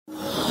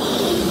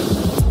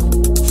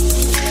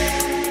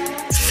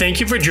Thank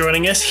you for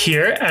joining us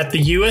here at the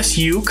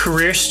USU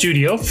Career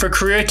Studio for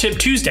Career Tip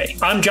Tuesday.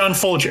 I'm John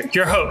Folger,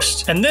 your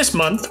host, and this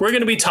month we're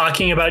going to be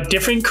talking about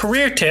different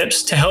career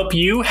tips to help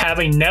you have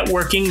a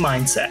networking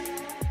mindset.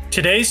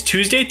 Today's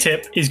Tuesday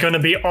tip is going to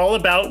be all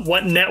about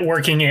what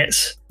networking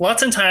is.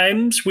 Lots of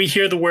times we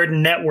hear the word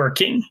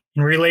networking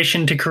in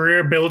relation to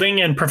career building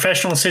and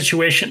professional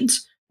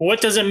situations.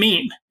 What does it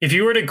mean? If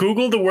you were to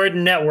Google the word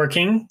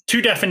networking,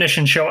 two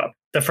definitions show up.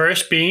 The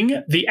first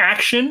being the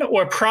action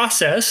or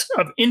process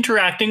of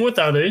interacting with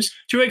others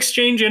to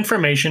exchange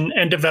information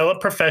and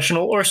develop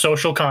professional or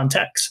social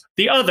contacts.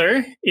 The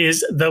other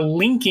is the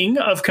linking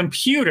of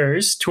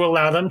computers to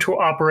allow them to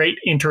operate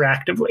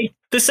interactively.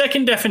 The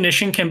second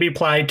definition can be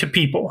applied to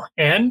people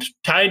and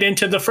tied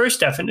into the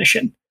first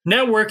definition.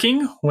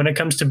 Networking, when it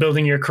comes to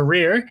building your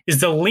career,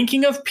 is the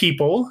linking of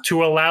people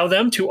to allow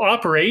them to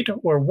operate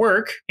or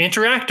work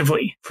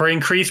interactively for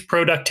increased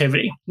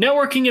productivity.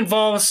 Networking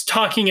involves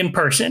talking in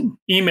person,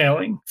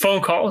 emailing, phone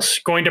calls,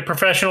 going to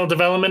professional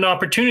development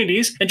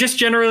opportunities, and just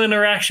general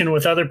interaction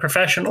with other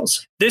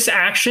professionals. This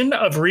action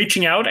of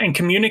reaching out and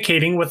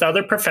communicating with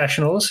other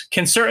professionals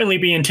can certainly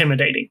be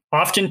intimidating.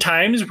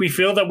 Oftentimes, we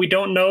feel that we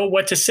don't know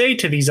what to say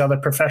to these other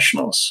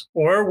professionals,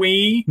 or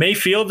we may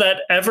feel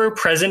that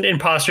ever-present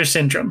imposter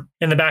syndrome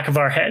in the back of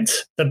our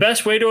heads. The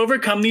best way to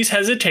overcome these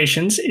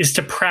hesitations is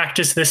to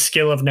practice this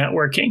skill of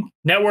networking.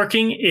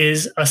 Networking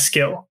is a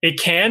skill. It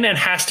can and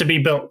has to be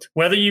built.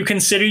 Whether you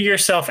consider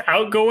yourself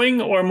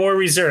outgoing or more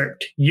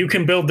reserved, you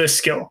can build this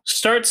skill.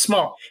 Start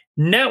small.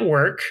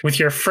 Network with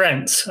your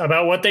friends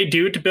about what they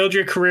do to build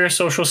your career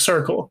social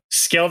circle.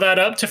 Scale that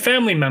up to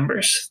family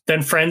members,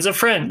 then friends of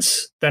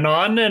friends, then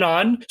on and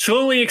on,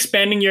 slowly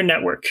expanding your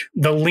network,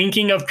 the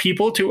linking of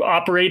people to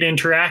operate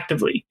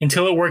interactively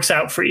until it works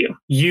out for you.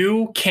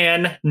 You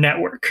can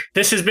network.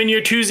 This has been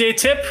your Tuesday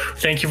tip.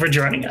 Thank you for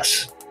joining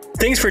us.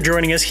 Thanks for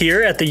joining us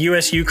here at the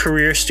USU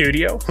Career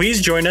Studio. Please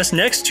join us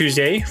next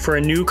Tuesday for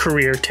a new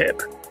career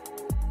tip.